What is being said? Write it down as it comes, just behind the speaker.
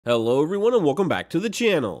Hello everyone and welcome back to the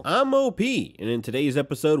channel. I'm OP, and in today's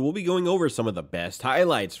episode we'll be going over some of the best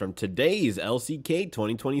highlights from today's LCK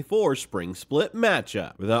 2024 Spring Split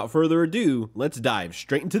matchup. Without further ado, let's dive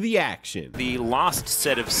straight into the action. The last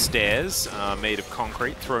set of stairs made of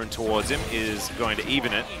concrete thrown towards him is going to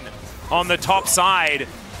even it on the top side.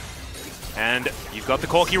 And you've got the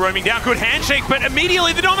Corki roaming down, good handshake, but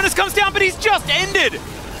immediately the Dominus comes down, but he's just ended.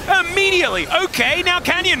 Immediately. Okay, now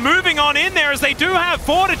Canyon moving on in there as they do have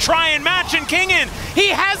 4 to try and match, and Kingin, he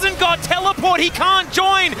hasn't got teleport, he can't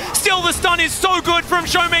join. Still the stun is so good from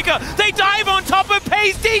Showmaker. They dive on top of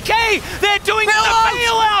Pace DK. They're doing the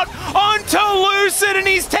bailout onto Lucid and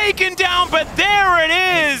he's taken down, but there it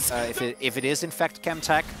is. If it is in fact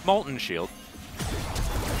Chemtech. Molten Shield.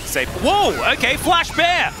 Safe. Whoa, okay, Flash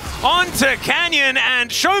Bear onto Canyon, and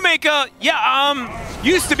Showmaker,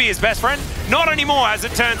 used to be his best friend. Not anymore, as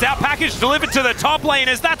it turns out. Package delivered to the top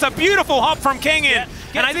laners. That's a beautiful hop from Kingin.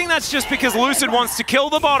 And I think that's just because Lucid wants to kill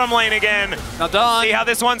the bottom lane again. Not done. See how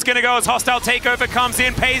this one's going to go as hostile takeover comes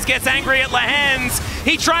in. Paze gets angry at Lehens.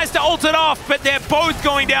 He tries to ult it off, but they're both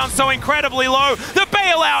going down so incredibly low. The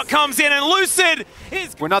bailout comes in, and Lucid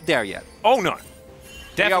is... We're not there yet. Oh, no.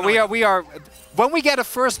 Definitely. We are. When we get a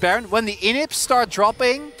first Baron, when the inhips start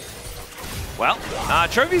dropping... Well,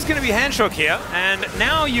 Chovy's going to be handshook here, and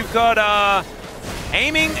now you've got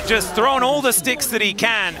Aiming just throwing all the sticks that he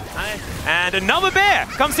can. And another bear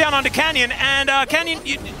comes down onto Canyon, and Canyon,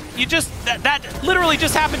 you just, that literally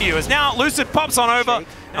just happened to you, as now Lucid pops on over.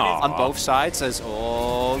 On both sides as,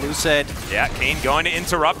 oh, Lucid. Yeah, Keen going to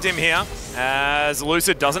interrupt him here, as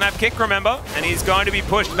Lucid doesn't have kick, remember, and he's going to be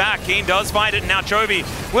pushed back. Keen does find it, and now Chovy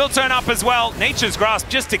will turn up as well. Nature's Grasp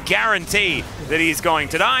just to guarantee that he's going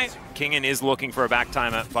to die. Kingin is looking for a back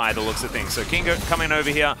timer by the looks of things. So Kingo coming over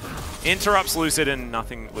here, interrupts Lucid, and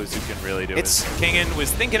nothing Lucid can really do. Kingin was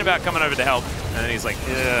thinking about coming over to help, and then he's like,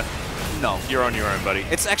 no, you're on your own, buddy.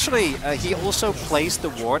 It's actually, he also placed the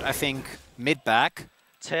ward, I think, mid-back.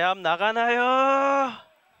 제압 나가나요?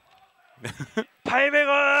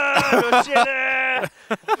 800원!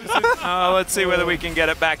 Let's see whether we can get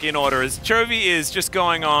it back in order, as Chovy is just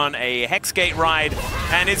going on a Hexgate ride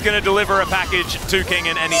and is going to deliver a package to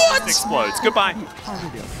Kingin, and he just explodes. Goodbye,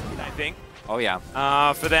 I think. Oh,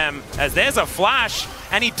 yeah. For them, as there's a flash,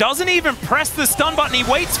 and he doesn't even press the stun button. He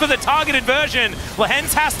waits for the targeted version.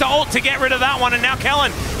 Lehens has to ult to get rid of that one, and now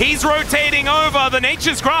Kellen, he's rotating over. The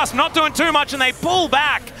Nature's Grasp not doing too much, and they pull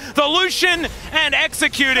back the Lucian and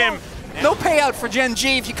execute him. No payout for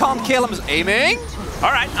Gen.G if you can't kill him. Aiming?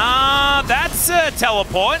 All right, that's a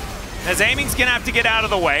teleport, as Aiming's gonna have to get out of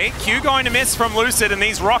the way. Q going to miss from Lucid, and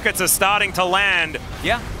these rockets are starting to land.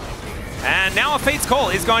 Yeah. And now a Fate's Call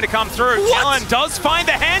is going to come through. Kellen does find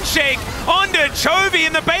the handshake onto Chovy,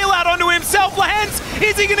 and the bailout onto himself. Lehens,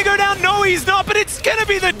 is he going to go down? No, he's not, but it's going to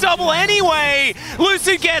be the double anyway.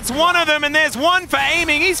 Lucid gets one of them, and there's one for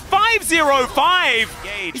Aiming. He's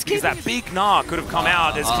 5-0-5. Because that big Gnar could have come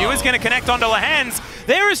out, as Q is going to connect onto Lehens.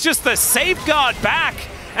 There is just the safeguard back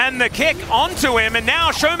and the kick onto him, and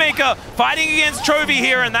now Showmaker fighting against Chovy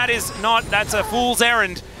here, and that's a fool's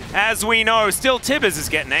errand. As we know, still Tibbers is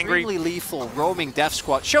getting angry. Really lethal, roaming death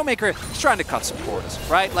squad. Showmaker is trying to cut some corners,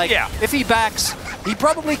 right? Like, if he backs, he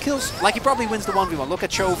probably kills, like he probably wins the 1v1. Look at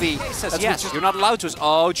Chovy. He says, yes, you're not allowed to.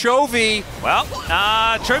 Oh, Chovy. Well,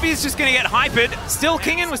 Chovy is just going to get hypered. Still,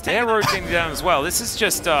 Kingin was rotating down as well. This is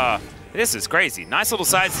just, this is crazy. Nice little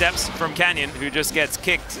side steps from Canyon, who just gets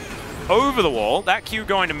kicked over the wall. That Q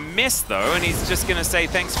going to miss, though, and he's just going to say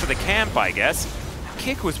thanks for the camp, I guess.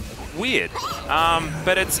 Kick was weird,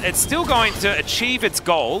 but it's still going to achieve its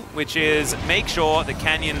goal, which is make sure that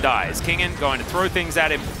Canyon dies. Kingin going to throw things at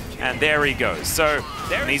him, and there he goes. So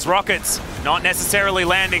these rockets not necessarily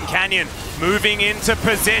landing. Canyon moving into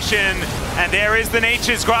position, and there is the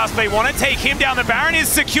Nature's Grasp. They want to take him down. The Baron is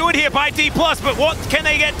secured here by Dplus, but what can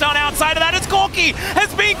they get done outside of that? It's Corki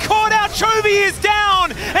has been caught out. Chovy is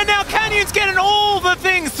down, and now Canyon's getting all the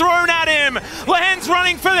things thrown at him. Lehens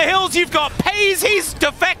running for the hills. You've got Paze, he's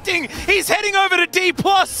defecting. He's heading over to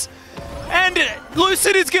Dplus, and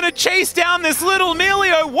Lucid is going to chase down this little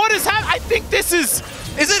Melio. What is happening? I think this is...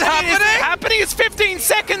 Is it happening? Is it happening? It's 15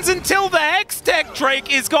 seconds until the Hextech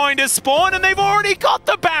Drake is going to spawn, and they've already got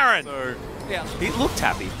the Baron. So, yeah, he looked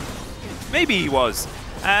happy. Maybe he was.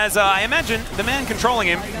 As I imagine, the man controlling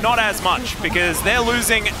him, not as much, because they're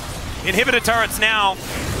losing inhibitor turrets now.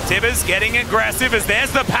 Tibbers getting aggressive as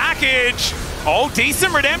there's the package. Oh,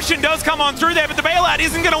 decent redemption does come on through there, but the bailout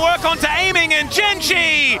isn't going to work onto Aiming, and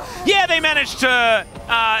Gen.G. Yeah, they managed to,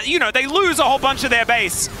 they lose a whole bunch of their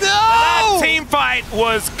base. No! That team fight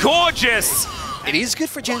was gorgeous. It is good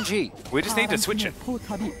for Gen.G. We just need to switch it.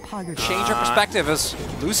 Change our perspective as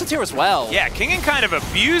Lucid here as well. Yeah, Kingen kind of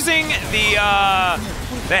abusing the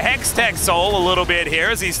Hex Tech Soul a little bit here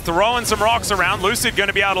as he's throwing some rocks around. Lucid going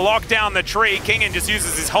to be able to lock down the tree. Kingen just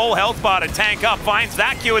uses his whole health bar to tank up, finds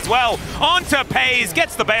that Q as well. Onto Pays,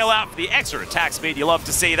 gets the bailout for the extra attack speed. You love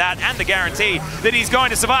to see that, and the guarantee that he's going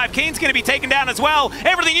to survive. Keen's going to be taken down as well.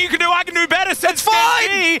 Everything you can do, I can do better. It's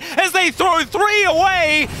fine! As they throw 3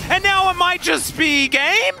 away, and now it might just be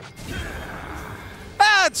game.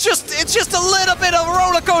 It's just a little bit of a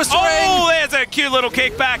roller coaster. Oh, there's a cute little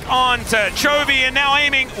kickback onto Chovy, and now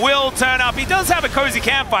Aiming will turn up. He does have a cozy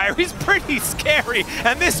campfire. He's pretty scary,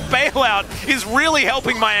 and this bailout is really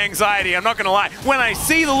helping my anxiety. I'm not going to lie. When I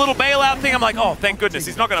see the little bailout thing, I'm like, oh, thank goodness.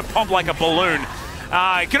 He's not going to pop like a balloon.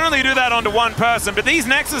 He can only do that onto one person, but these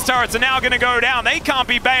Nexus turrets are now going to go down. They can't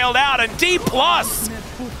be bailed out, and Dplus,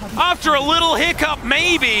 after a little hiccup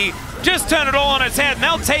maybe, just turn it all on its head, and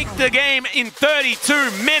they'll take the game in 32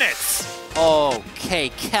 minutes. Okay,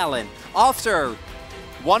 Kellen. After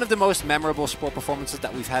one of the most memorable sport performances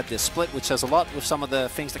that we've had this split, which says a lot with some of the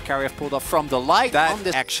things that KIA have pulled off from the light,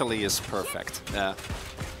 that actually is perfect. Yeah. I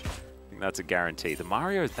think that's a guarantee. The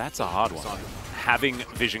Mario, that's a hard one. Having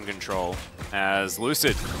vision control as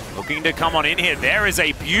Lucid looking to come on in here. There is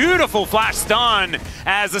a beautiful flash stun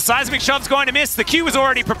as the seismic shove's going to miss. The Q is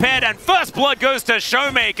already prepared, and first blood goes to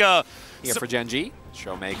Showmaker. Here for Gen.G.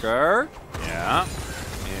 Showmaker. Yeah.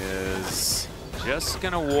 Is just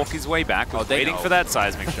going to walk his way back. Waiting for that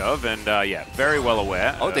seismic shove, and yeah, very well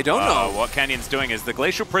aware. Oh, they don't know. What Canyon's doing is the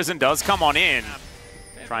Glacial Prison does come on in.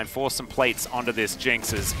 Try and force some plates onto this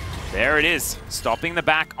Jinx's. There it is, stopping the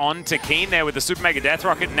back onto Keen there with the Super Mega Death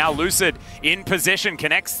Rocket. Now Lucid in position,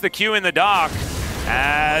 connects the Q in the dark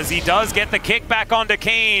as he does get the kickback onto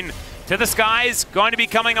Keen. To the skies, going to be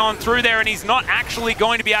coming on through there, and he's not actually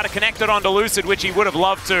going to be able to connect it onto Lucid, which he would have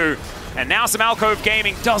loved to. And now some Alcove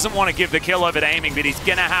Gaming doesn't want to give the kill over to Aiming, but he's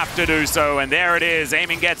going to have to do so. And there it is,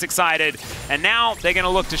 Aiming gets excited. And now they're going to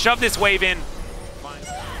look to shove this wave in.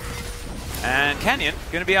 And Canyon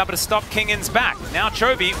going to be able to stop Kingen's back. Now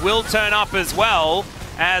Chovy will turn up as well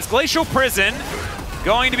as Glacial Prison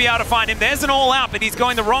going to be able to find him. There's an all-out, but he's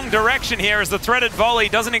going the wrong direction here as the threaded volley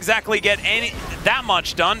doesn't exactly get that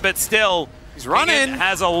much done, but still he's running. Kingen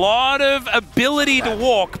has a lot of ability to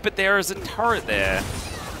walk, but there is a turret there.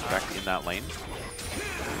 Back in that lane.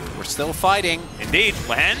 We're still fighting. Indeed,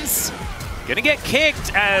 Lens gonna get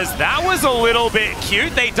kicked as that was a little bit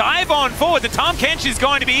cute. They dive on forward. The Tahm Kench is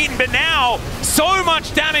going to be eaten, but now so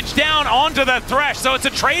much damage down onto the Thresh. So it's a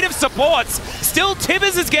trade of supports. Still,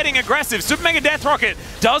 Tibbers is getting aggressive. Super Mega Death Rocket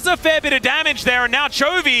does a fair bit of damage there, and now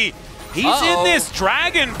Chovy, he's in this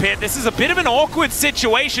Dragon Pit. This is a bit of an awkward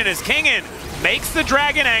situation as Kingen makes the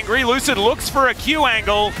Dragon angry. Lucid looks for a Q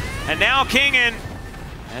angle, and now Kingen,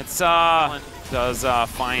 it's does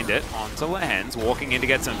find it onto Lehens, walking in to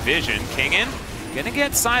get some vision. Kingen gonna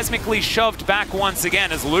get seismically shoved back once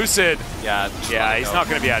again as Lucid. Yeah, he's not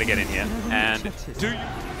gonna be able to get in here. And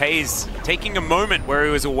Pays taking a moment where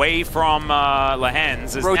he was away from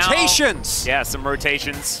Lehens. Rotations! Now, yeah, some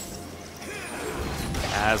rotations.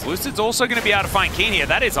 As Lucid's also gonna be able to find Keen here.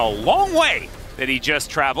 That is a long way that he just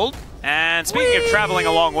traveled. And speaking of traveling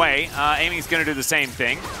a long way, Aiming's going to do the same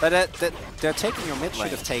thing. But they're taking your mid lane.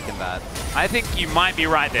 Should have taken that. I think you might be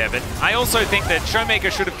right there, but I also think that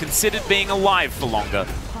Showmaker should have considered being alive for longer.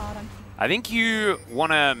 I think you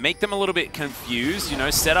want to make them a little bit confused, you know,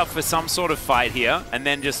 set up for some sort of fight here, and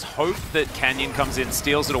then just hope that Canyon comes in,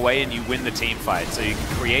 steals it away, and you win the team fight. So you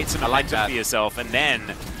can create some momentum for yourself, and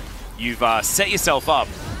then you've set yourself up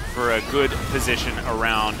for a good position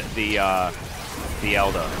around the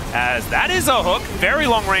Elder. As that is a hook, very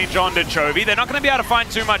long range onto Chovy. They're not going to be able to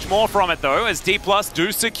find too much more from it though, as Dplus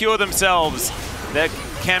do secure themselves the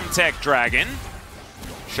Chemtech Dragon.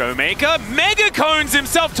 Showmaker mega cones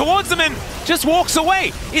himself towards them and just walks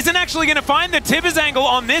away. Isn't actually going to find the Tibbers angle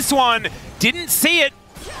on this one. Didn't see it.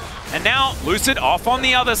 And now Lucid off on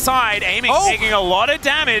the other side, Aiming, taking a lot of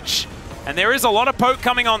damage. And there is a lot of poke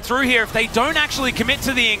coming on through here if they don't actually commit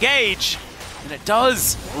to the engage. And it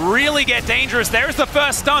does really get dangerous. There's the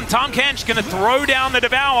first stun. Tahm Kench going to throw down the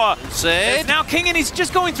Devour. Now Kingen, he's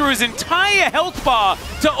just going through his entire health bar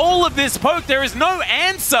to all of this poke. There is no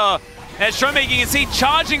answer. As Showmaker, you can see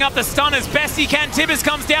charging up the stun as best he can. Tibbers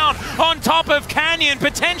comes down on top of Canyon,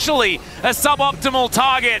 potentially a suboptimal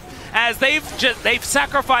target, as they've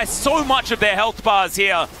sacrificed so much of their health bars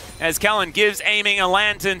here. As Kellen gives Aiming a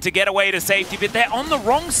lantern to get away to safety, but they're on the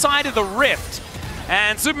wrong side of the rift.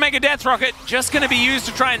 And Super Mega Death Rocket just going to be used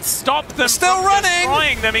to try and stop them. Still running!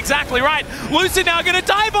 Destroying them, exactly right. Lucid now going to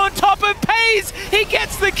dive on top of Pays. He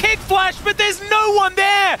gets the kick flash, but there's no one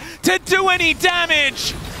there to do any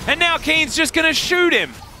damage. And now Keen's just going to shoot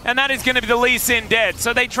him. And that is going to be the Lee Sin dead.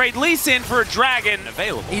 So they trade Lee Sin for a Dragon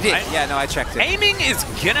available. He did, right? yeah, no, I checked it. Aiming is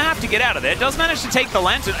going to have to get out of there. Does manage to take the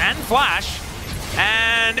Lantern and Flash.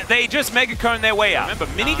 And they just Mega Cone their way out. Remember,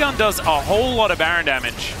 Minigun does a whole lot of Baron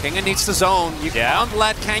damage. Kingen needs the zone. You can't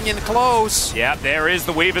let Canyon close. Yeah, there is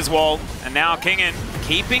the Weaver's Wall. And now Kingen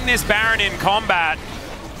keeping this Baron in combat.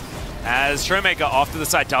 As Showmaker off to the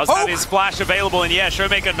side does have his flash available, and yeah,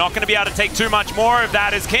 Showmaker not going to be able to take too much more of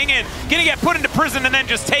that as Kingen going to get put into prison and then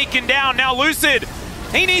just taken down. Now Lucid,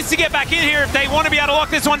 he needs to get back in here if they want to be able to lock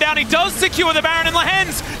this one down. He does secure the Baron, and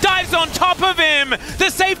Lehens dives on top of him. The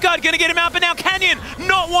safeguard going to get him out, but now Canyon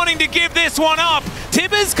not wanting to give this one up.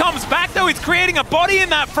 Tibbers comes back though, he's creating a body in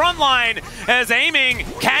that front line as aiming.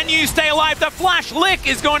 Can you stay alive? The flash lick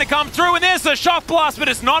is going to come through, and there's the shock blast, but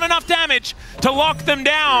it's not enough damage to lock them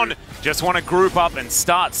down. Just want to group up and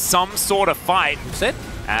start some sort of fight. Sit.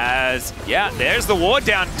 As, yeah, there's the ward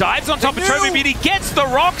down. Dives on top of Trophy Beauty, gets the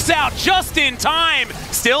rocks out just in time.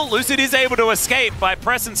 Still, Lucid is able to escape by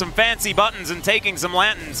pressing some fancy buttons and taking some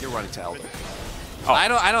lanterns. You're running to Elder. Oh. I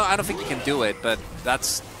don't think you can do it, but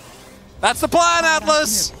that's the plan,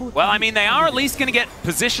 Atlas! Well, I mean, they are at least going to get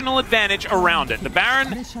positional advantage around it. The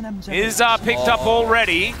Baron is picked up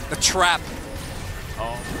already. The trap.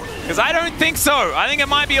 Because I don't think so. I think it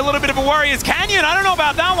might be a little bit of a worry as Canyon. I don't know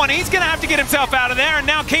about that one. He's going to have to get himself out of there. And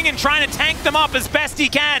now Kingen trying to tank them up as best he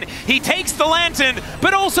can. He takes the Lantern,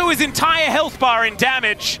 but also his entire health bar in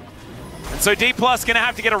damage. And so Dplus going to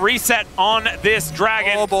have to get a reset on this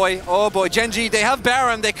Dragon. Oh boy, Gen.G, they have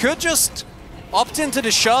Baron. They could just opt into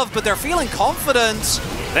the shove, but they're feeling confident.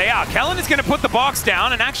 They are. Kellen is going to put the box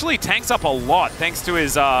down and actually tanks up a lot thanks to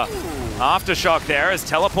his aftershock there as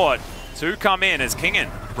teleport to come in as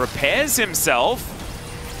Kingen repairs himself.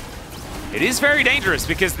 It is very dangerous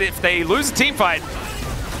because if they lose a team fight,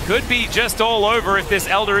 could be just all over if this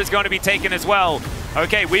Elder is going to be taken as well.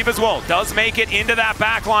 Okay, Weaver's Wall does make it into that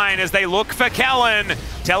back line as they look for Kellen.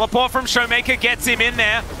 Teleport from Showmaker gets him in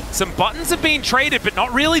there. Some buttons have been traded, but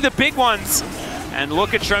not really the big ones. And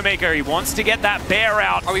look at Showmaker, he wants to get that bear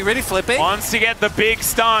out. Are we really flipping? Wants to get the big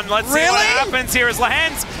stun. Let's see what happens here as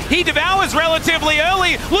Lehens. He devours relatively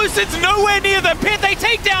early. Lucid's nowhere near the pit. They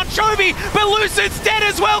take down Chovy, but Lucid's dead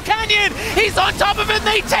as well. Canyon, he's on top of it.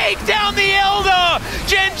 They take down the Elder.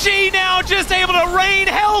 Gen.G now just able to rain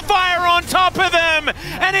Hellfire on top of them.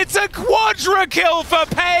 And it's a quadra kill for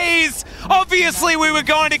Pays. Obviously, we were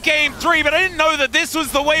going to game 3, but I didn't know that this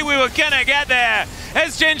was the way we were going to get there.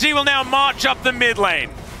 As Gen.G will now march up the mid lane.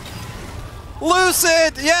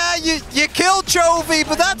 Lucid, yeah, you killed Chovy,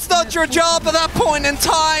 but that's not your job at that point in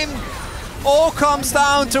time. All comes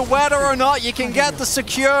down to whether or not you can get the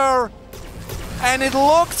secure. And it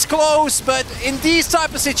looks close, but in these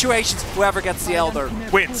type of situations, whoever gets the Elder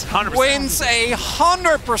wins, 100%. Wins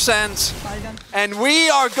 100%. And we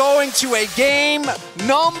are going to a game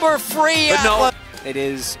number 3. But no, it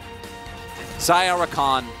is Xayah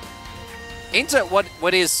Rakan into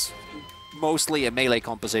what is mostly a melee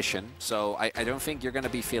composition, so I don't think you're going to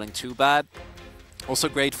be feeling too bad. Also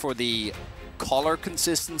great for the color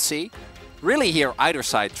consistency. Really here, either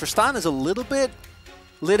side. Tristan is a little bit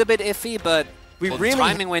iffy, but really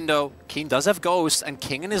timing window. Keen does have Ghost, and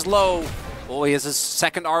Kingen is low. Oh, he has his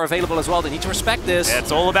second R available as well. They need to respect this. Yeah,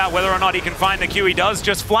 it's all about whether or not he can find the Q. He does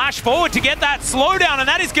just flash forward to get that slowdown, and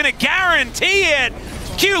that is going to guarantee it.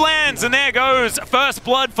 Q lands, and there goes first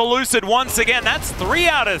blood for Lucid once again. That's 3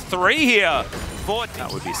 out of 3 here. That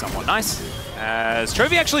would be somewhat nice. As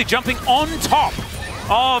Trophy actually jumping on top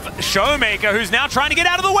of Showmaker, who's now trying to get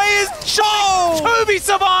out of the way as Trophy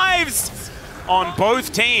survives on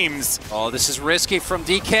both teams. Oh, this is risky from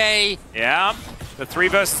DK. Yeah. The 3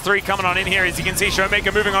 versus 3 coming on in here. As you can see,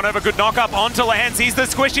 Showmaker moving on over. Good knock up onto Lehens. He's the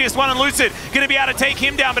squishiest one, and Lucid going to be able to take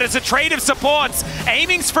him down, but it's a trade of supports.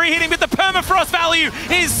 Aiming's free hitting, but the permafrost value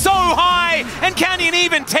is so high, and Canyon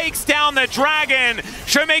even takes down the Dragon.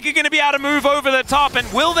 Showmaker going to be able to move over the top, and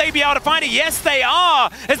will they be able to find it? Yes, they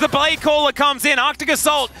are, as the Blade Caller comes in. Arctic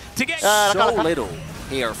Assault to get so little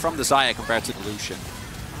here from the Xayah compared to the Lucian.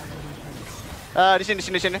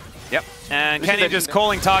 Yep, and Kenny just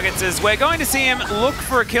calling targets as we're going to see him look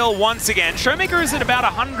for a kill once again. Showmaker is at about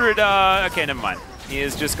 100, okay, never mind. He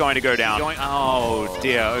is just going to go down. Oh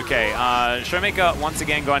dear, okay. Showmaker once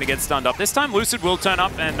again going to get stunned up. This time Lucid will turn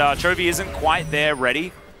up, and Chovy isn't quite there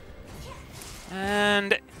ready.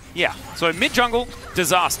 And yeah, so mid-jungle,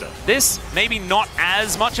 disaster. This maybe not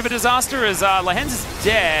as much of a disaster as Lehens is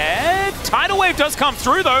dead. Tidal Wave Wave does come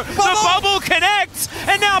through, though. The bubble connects,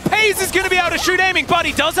 and now Paze is going to be able to shoot aiming, but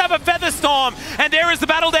he does have a Feather Storm, and there is the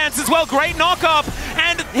Battle Dance as well. Great knock-up,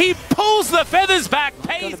 and he pulls the feathers back.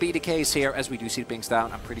 Paze going to be the case here as we do see the pings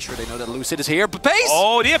down. I'm pretty sure they know that Lucid is here, but Paze!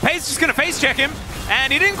 Oh, yeah, Paze is just going to face check him,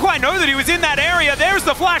 and he didn't quite know that he was in that area. There's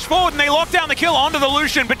the flash forward, and they lock down the kill onto the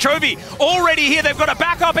Lucian, but Chovy already here. They've got a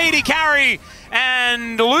backup AD carry,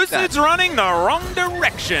 and Lucid's running the wrong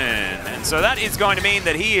direction. And so that is going to mean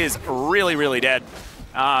that he is really, really dead.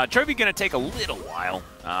 Chovy going to take a little while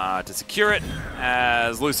to secure it,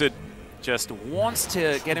 as Lucid just wants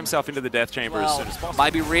to get himself into the death chamber as soon as possible.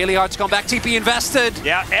 Might be really hard to come back. TP invested.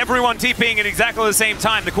 Yeah, everyone TPing at exactly the same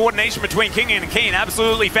time. The coordination between King and Kane,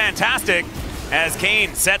 absolutely fantastic. As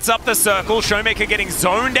Kane sets up the circle, Showmaker getting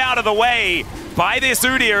zoned out of the way by this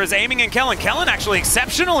Udyr is aiming in Kellen. Kellen actually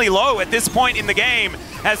exceptionally low at this point in the game,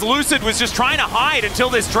 as Lucid was just trying to hide until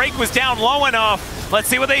this Drake was down low enough. Let's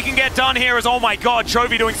see what they can get done here as, oh my god,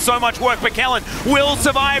 Chovy doing so much work, but Kellen will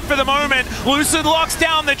survive for the moment. Lucid locks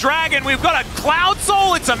down the Dragon. We've got a Cloud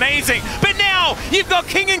Soul, it's amazing. But now, you've got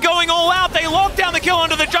Kingen going all out. They lock down the kill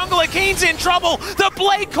onto the jungler. Keen's in trouble. The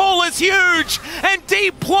Blade Call is huge, and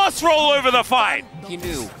Dplus roll over the fight. He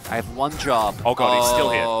knew, I have one job. Oh god, he's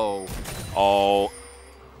still here. Oh.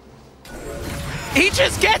 He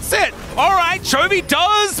just gets it! Alright, Chovy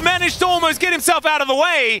does manage to almost get himself out of the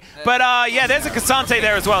way, but yeah, there's a Cassante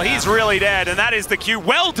there as well. He's really dead, and that is the Q.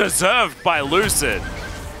 Well deserved by Lucid.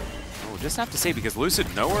 We'll just have to see, because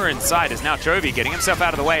Lucid nowhere inside is now Chovy getting himself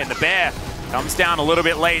out of the way, and the bear comes down a little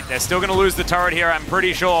bit late. They're still going to lose the turret here, I'm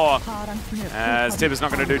pretty sure, as Tib is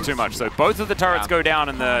not going to do too much. So both of the turrets go down,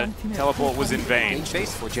 and the teleport was in vain.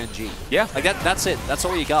 Chase for Gen.G. Yeah. Like that's it. That's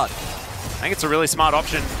all you got. I think it's a really smart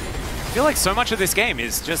option. I feel like so much of this game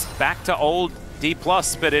is just back to old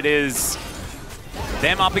Dplus, but it is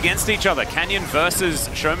them up against each other. Canyon versus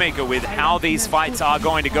Showmaker with how these fights are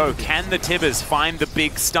going to go. Can the Tibbers find the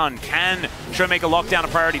big stun? Can Showmaker lock down a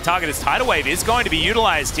priority target? As Tidal Wave is going to be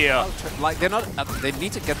utilized here. Like, they're not, they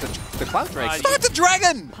need to get the Cloud Drake. Start the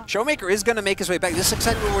Dragon! Showmaker is going to make his way back. This is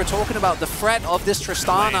exactly what we're talking about. The threat of this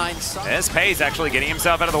Tristana. There's Paze actually getting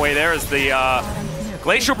himself out of the way there as the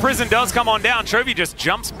Glacial Prison does come on down. Chovy just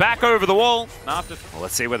jumps back over the wall. Well,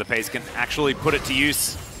 let's see whether Paze can actually put it to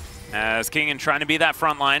use. As Kingen trying to be that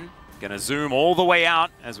front line. Gonna zoom all the way out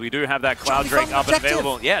as we do have that Cloud Drake up and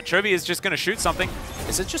available. Yeah, Chovy is just gonna shoot something.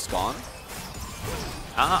 Is it just gone?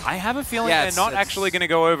 I have a feeling they're not actually gonna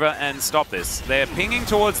go over and stop this. They're pinging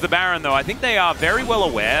towards the Baron though. I think they are very well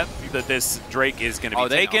aware that this Drake is gonna be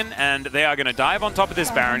taken, and they are gonna dive on top of this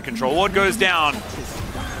Baron. Control Ward goes down.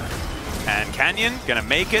 And Canyon gonna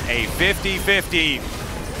make it a 50-50.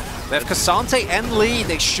 They have Cassante and Lee.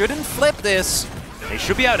 They shouldn't flip this. They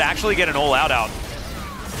should be able to actually get an all-out out.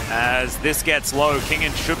 As this gets low,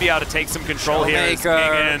 Kingen should be able to take some control here. As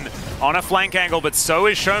Kingen on a flank angle, but so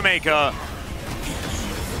is Showmaker.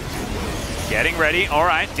 Getting ready. All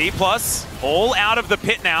right, Dplus all out of the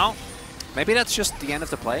pit now. Maybe that's just the end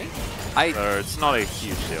of the play. It's not a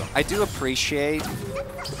huge deal. I do appreciate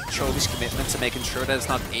Chovy's commitment to making sure that it's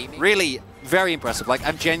not aiming. Really, very impressive. Like,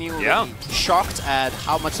 I'm genuinely shocked at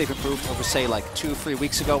how much they've improved over, say, like 2 or 3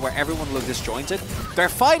 weeks ago, where everyone looked disjointed. Their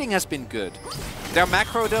fighting has been good. Their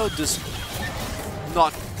macro, though, does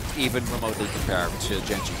not even remotely compare to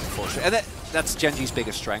Gen.G, unfortunately. And that's Gen.G's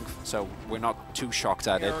biggest strength, so we're not too shocked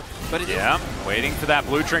at it. But waiting for that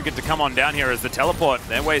blue trinket to come on down here as the teleport.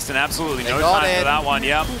 They're wasting absolutely no time for that one.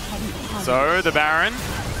 Yep. So the Baron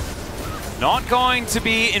not going to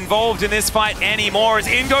be involved in this fight anymore, as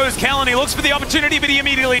in goes Kellen. He looks for the opportunity, but he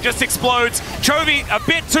immediately just explodes. Chovy a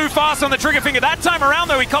bit too fast on the trigger finger. That time around,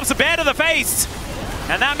 though, he comes a bear to the face.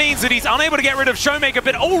 And that means that he's unable to get rid of Showmaker,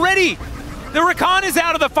 but already the Rakan is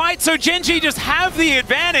out of the fight, so Gen.G just have the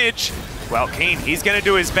advantage. Well, Keen, he's going to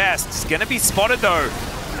do his best. He's going to be spotted, though,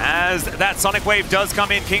 as that Sonic Wave does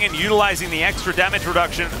come in. Kingen utilizing the extra damage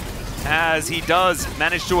reduction, as he does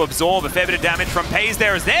manage to absorb a fair bit of damage from Paze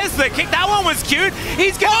there. As there's the kick. That one was cute.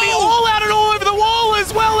 He's going to be all out and all over the wall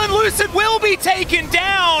as well, and Lucid will be taken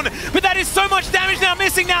down. But that is so much damage now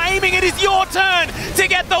missing. Now aiming, it is your turn to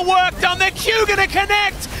get the work done. The Q going to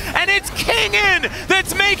connect, and it's Kingen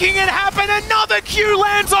that's making it happen. Another Q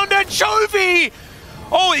lands onto Chovy.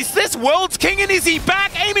 Oh, is this World's King, and is he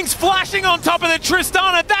back? Aiming's flashing on top of the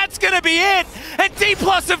Tristana. That's going to be it. And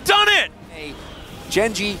Dplus have done it.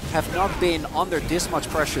 Gen.G have not been under this much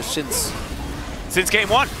pressure since game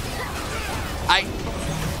 1.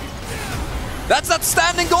 That's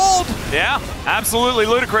outstanding gold. Yeah, absolutely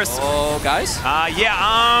ludicrous. Oh, guys.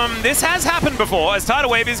 This has happened before, as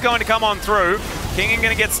Tidal Wave is going to come on through. Kingen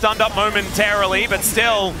going to get stunned up momentarily, but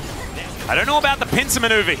still, I don't know about the pincer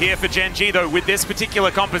maneuver here for Gen.G though with this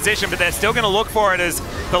particular composition, but they're still going to look for it as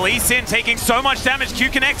the Lee Sin taking so much damage. Q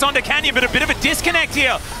connects onto Canyon, but a bit of a disconnect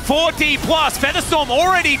here for Dplus. Featherstorm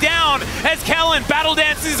already down as Kellen battle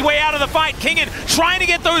dances his way out of the fight. Kingen trying to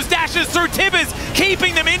get those dashes through. Tibbers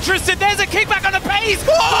keeping them interested. There's a kickback on the pace.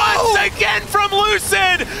 Once again from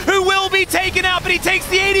Lucid, who will be taken out, but he takes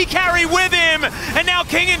the 80 carry with him. And now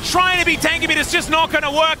Kingen trying to be tanky, but it's just not going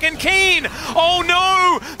to work. And Keen, oh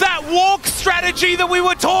no, that walk strategy that we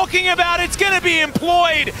were talking about, it's going to be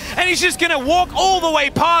employed. And he's just going to walk all the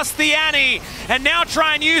way past the Annie and now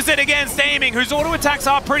try and use it against Aiming, whose auto attacks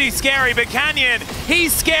are pretty scary. But Canyon,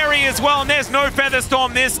 he's scary as well, and there's no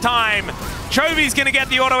Featherstorm this time. Chovy's going to get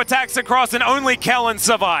the auto attacks across, and only Kellen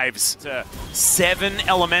survives. 7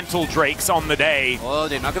 elemental drakes on the day. Oh,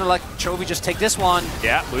 they're not going to let Chovy just take this one.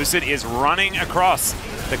 Yeah, Lucid is running across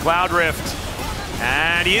the Cloud Rift.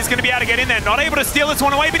 And he is going to be able to get in there. Not able to steal this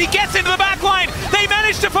one away, but he gets into the back line. They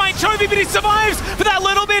manage to find Chovy, but he survives for that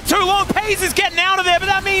little bit too long. Pays is getting out of there, but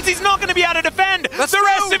that means he's not going to be able to defend the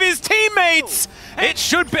rest of his teammates. It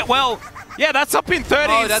should be, well, yeah, that's up in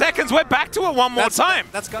 13 seconds. We're back to it one more time.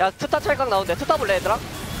 That's good. 야, 투타 찰각 나오는데 투타 볼래 얘들아?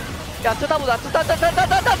 야, 투타 보자.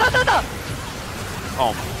 투타.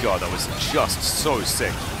 Oh my god, that was just so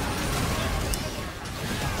sick.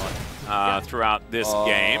 Throughout this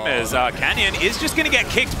game, as Canyon is just going to get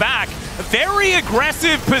kicked back. A very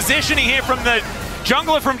aggressive positioning here from the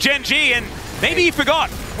jungler from Gen.G, and maybe he forgot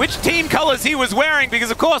which team colors he was wearing,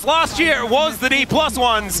 because of course last year it was the Dplus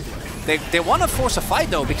ones. They want to force a fight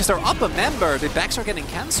though, because they're up a member. The backs are getting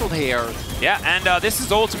cancelled here. Yeah, and this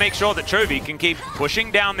is all to make sure that Chovy can keep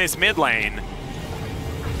pushing down this mid lane.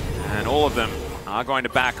 And all of them are going to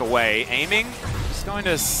back away. Aiming, just going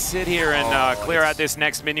to sit here and clear out this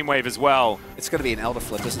next minion wave as well. It's going to be an Elder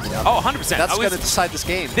Flip, isn't it? Oh, 100%. That's going to decide this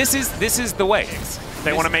game. This is the way.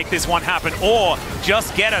 They want to make this one happen, or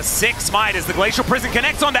just get a 6 smite as the Glacial Prison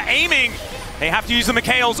connects onto Aiming. They have to use the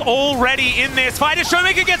Mikhails already in this fight as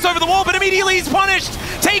Showmaker gets over the wall, but immediately he's punished.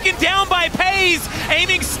 Taken down by Pays.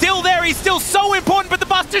 Aiming still there. He's still so important, but the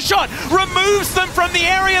Buster Shot removes them from the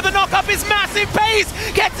area. The knock-up is massive. Pays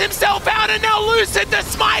gets himself out, and now Lucid, the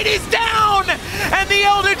smite is down. And the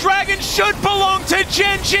Elder Dragon should belong to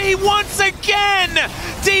Gen.G once again.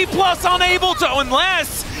 Dplus unable to,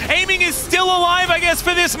 unless Aiming is still alive, I guess,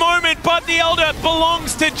 for this moment, but the Elder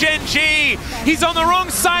belongs to Gen.G. He's on the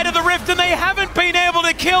wrong side of the rift, and they haven't been able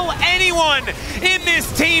to kill anyone in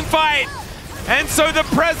this team fight. And so the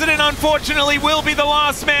President, unfortunately, will be the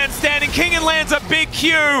last man standing. Kingen lands a big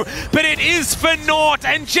Q, but it is for naught,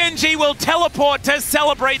 and Gen.G will teleport to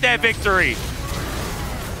celebrate their victory.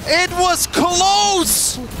 It was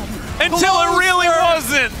close! Until it really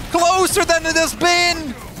wasn't. Closer than it has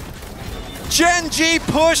been. Gen.G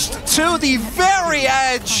pushed to the very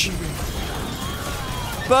edge,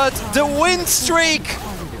 but the win streak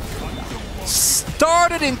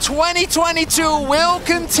started in 2022 will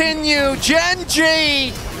continue.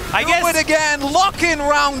 Gen.G do it again, lock in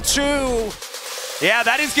round 2. Yeah,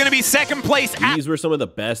 that is going to be second place. These were some of the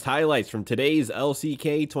best highlights from today's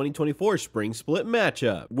LCK 2024 Spring Split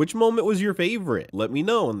matchup. Which moment was your favorite? Let me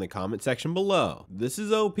know in the comment section below. This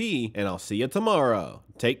is OP, and I'll see you tomorrow.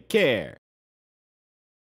 Take care.